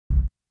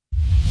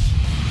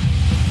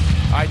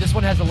this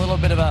one has a little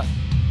bit of a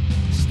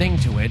sting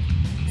to it.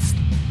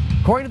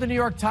 According to the New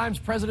York Times,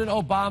 President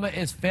Obama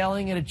is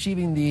failing at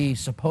achieving the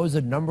supposed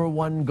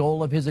 #1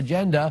 goal of his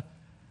agenda,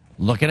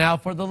 looking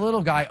out for the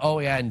little guy. Oh,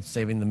 yeah, and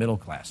saving the middle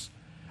class.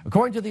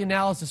 According to the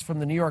analysis from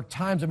the New York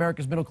Times,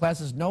 America's middle class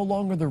is no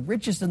longer the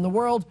richest in the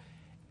world.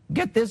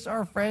 Get this,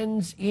 our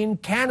friends in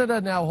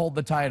Canada now hold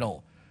the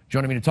title.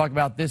 Joining me to talk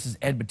about this is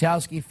Ed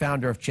Butowsky,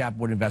 founder of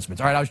Chapwood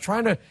Investments. All right, I was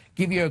trying to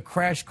give you a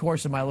crash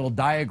course in my little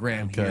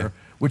diagram here,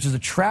 which is a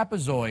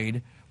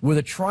trapezoid with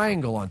a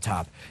triangle on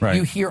top. Right.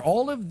 You hear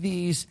all of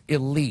these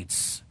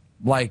elites,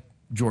 like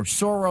George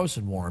Soros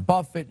and Warren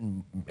Buffett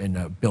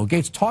and Bill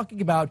Gates,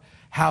 talking about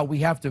how we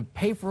have to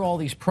pay for all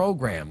these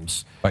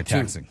programs by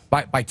taxing.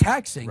 By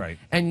taxing, right.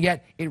 And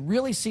yet it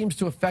really seems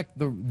to affect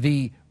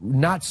the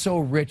not so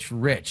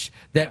rich,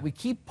 that we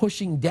keep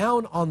pushing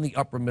down on the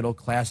upper middle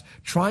class,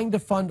 trying to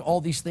fund all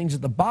these things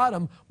at the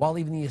bottom while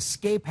leaving the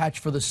escape hatch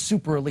for the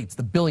super elites,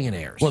 the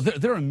billionaires. Well,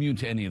 they're immune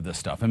to any of this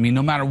stuff. I mean,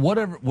 no matter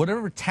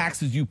whatever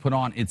taxes you put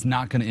on, it's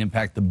not going to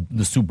impact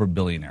the super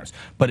billionaires.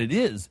 But it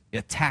is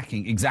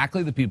attacking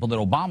exactly the people that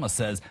Obama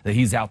says that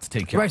he's out to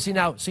take care of. Right, see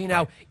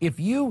now, if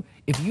you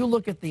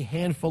look at the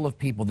handful of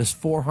people, this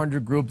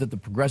 400 group that the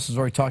progressives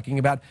are already talking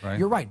about,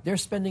 you're right, their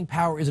spending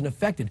power isn't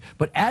affected.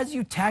 But as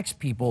you tax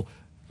people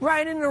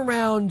right in and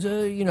around,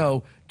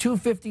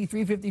 $250,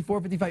 $350,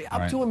 $455,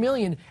 up to $1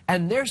 million,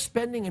 and their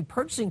spending and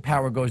purchasing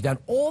power goes down.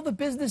 All the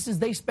businesses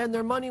they spend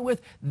their money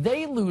with,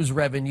 they lose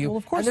revenue. Well,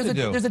 of course and they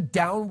do. There's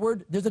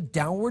a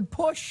downward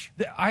push.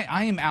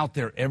 I am out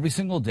there every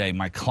single day.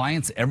 My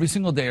clients every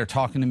single day are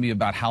talking to me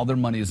about how their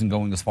money isn't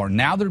going as far.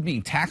 Now they're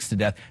being taxed to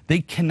death.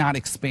 They cannot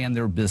expand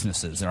their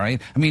businesses, all right?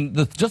 I mean,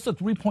 just a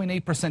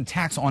 3.8%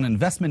 tax on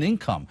investment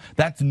income,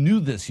 that's new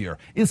this year,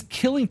 is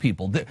killing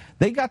people.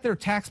 They got their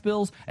tax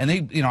bills, and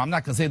they, I'm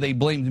not going to say they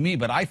blamed me,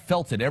 but I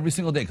felt it every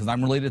single day because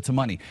I'm related to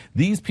money.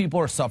 These people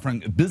are suffering.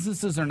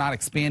 Businesses are not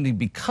expanding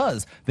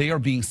because they are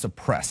being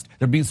suppressed.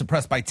 They're being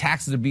suppressed by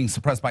taxes. They're being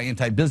suppressed by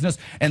anti-business.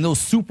 And those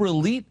super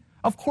elite,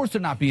 of course they're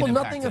not being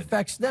impacted. Nothing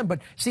affects them.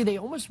 But see, they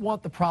almost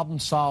want the problem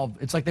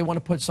solved. It's like they want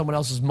to put someone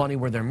else's money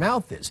where their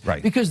mouth is.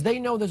 Right. Because they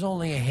know there's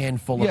only a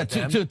handful of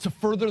them. To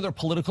further their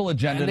political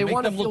agenda, and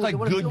make them look like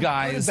good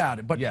guys. About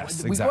it. But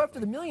we go after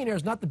the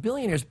millionaires, not the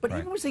billionaires. But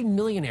even when we say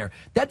millionaire,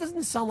 that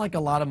doesn't sound like a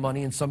lot of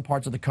money in some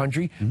parts of the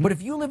country. But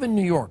if you live in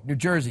New York, New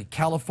Jersey,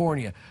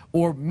 California,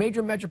 or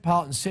major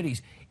metropolitan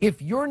cities, if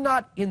you're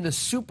not in the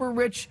super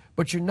rich,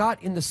 but you're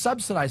not in the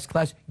subsidized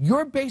class,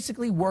 you're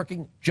basically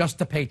working just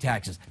to pay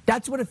taxes.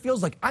 That's what it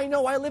feels like. I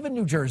know, I live in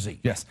New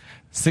Jersey. Yes,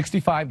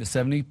 65 to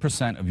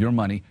 70% of your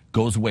money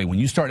goes away when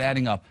you start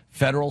adding up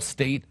federal,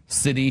 state,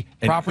 city,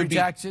 property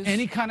taxes,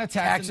 any kind of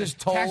taxes,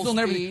 tolls,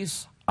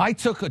 fees. I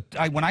took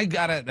when I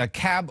got a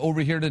cab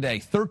over here today,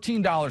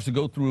 $13 to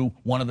go through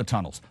one of the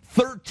tunnels.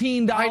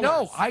 $13. I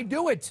know, I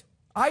do it.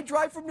 I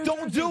drive from New Jersey.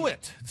 Don't do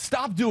it.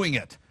 Stop doing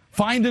it.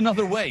 Find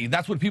another way.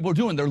 That's what people are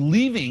doing. They're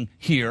leaving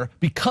here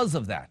because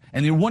of that.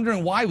 And you're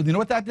wondering why. You know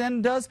what that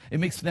then does? It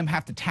makes them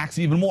have to tax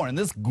even more. And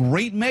this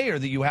great mayor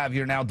that you have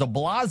here now, de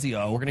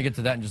Blasio. We're going to get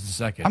to that in just a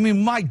second. I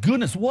mean, my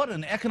goodness, what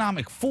an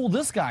economic fool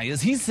this guy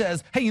is. He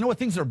says, hey, you know what?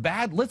 Things are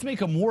bad. Let's make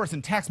them worse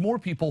and tax more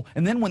people.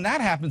 And then when that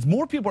happens,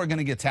 more people are going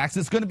to get taxed.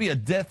 It's going to be a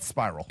death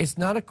spiral. It's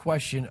not a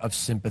question of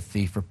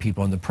sympathy for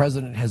people. And the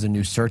president has a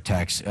new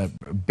surtax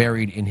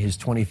buried in his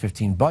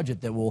 2015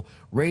 budget that will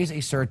raise a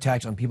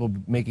surtax on people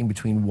making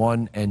between $1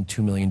 and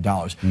 $2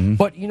 million.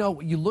 But,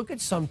 you look at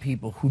some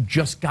people who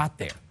just got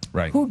there.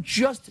 Right. Who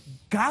just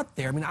got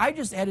there. I mean, I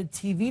just added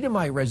TV to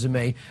my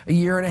resume a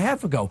year and a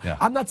half ago. Yeah.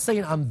 I'm not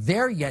saying I'm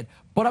there yet,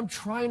 but I'm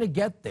trying to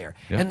get there.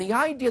 Yeah. And the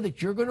idea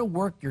that you're going to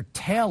work your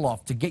tail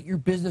off to get your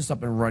business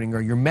up and running,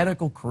 or your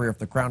medical career off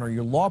the ground, or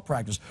your law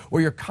practice,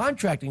 or your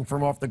contracting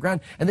firm off the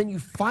ground, and then you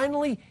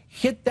finally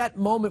hit that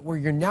moment where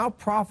you're now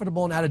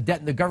profitable and out of debt,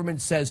 and the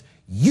government says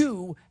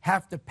you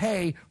have to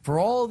pay for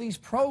all of these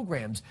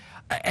programs.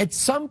 At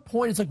some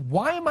point, it's like,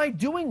 why am I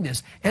doing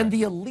this? And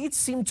the elites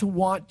seem to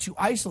want to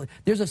isolate.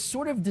 There's a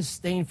sort of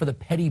disdain for the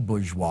petty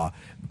bourgeois.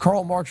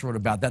 Karl Marx wrote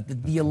about that.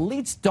 The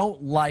elites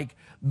don't like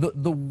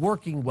the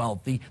working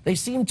wealthy. They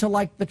seem to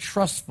like the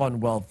trust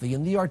fund wealthy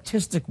and the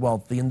artistic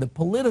wealthy and the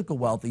political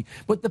wealthy.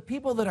 But the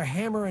people that are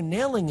hammer and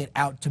nailing it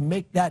out to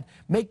make that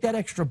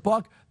extra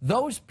buck,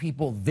 those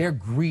people, they're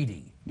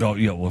greedy. Oh,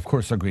 yeah, well, of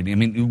course they're greedy. I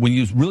mean, when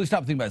you really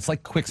stop thinking about it, it's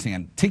like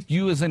quicksand. Take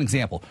you as an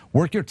example.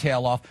 Work your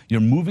tail off. You're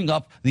moving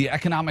up the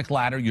economic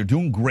ladder. You're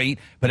doing great.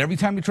 But every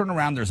time you turn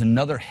around, there's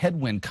another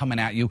headwind coming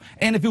at you.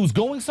 And if it was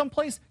going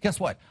someplace, guess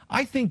what?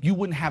 I think you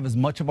wouldn't have as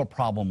much of a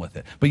problem with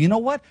it. But you know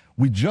what?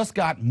 We just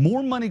got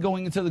more money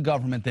going into the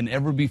government than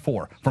ever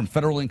before from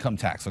federal income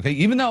tax, okay?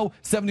 Even though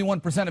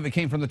 71% of it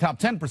came from the top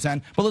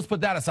 10%, but let's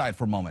put that aside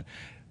for a moment.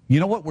 You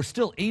know what? We're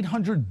still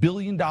 $800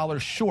 billion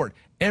short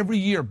every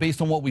year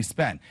based on what we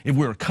spend. If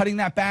we were cutting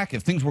that back,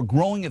 if things were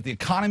growing, if the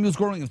economy was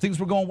growing, if things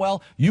were going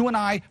well, you and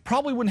I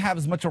probably wouldn't have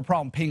as much of a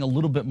problem paying a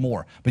little bit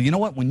more. But you know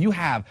what? When you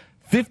have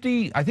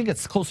I think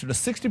it's closer to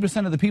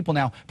 60% of the people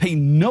now pay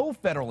no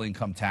federal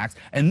income tax,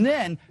 and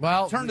then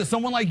turn to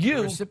someone like you.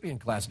 The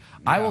recipient class.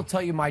 I will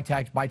tell you my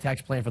tax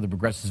plan for the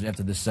progressives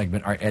after this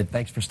segment. All right, Ed,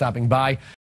 thanks for stopping by.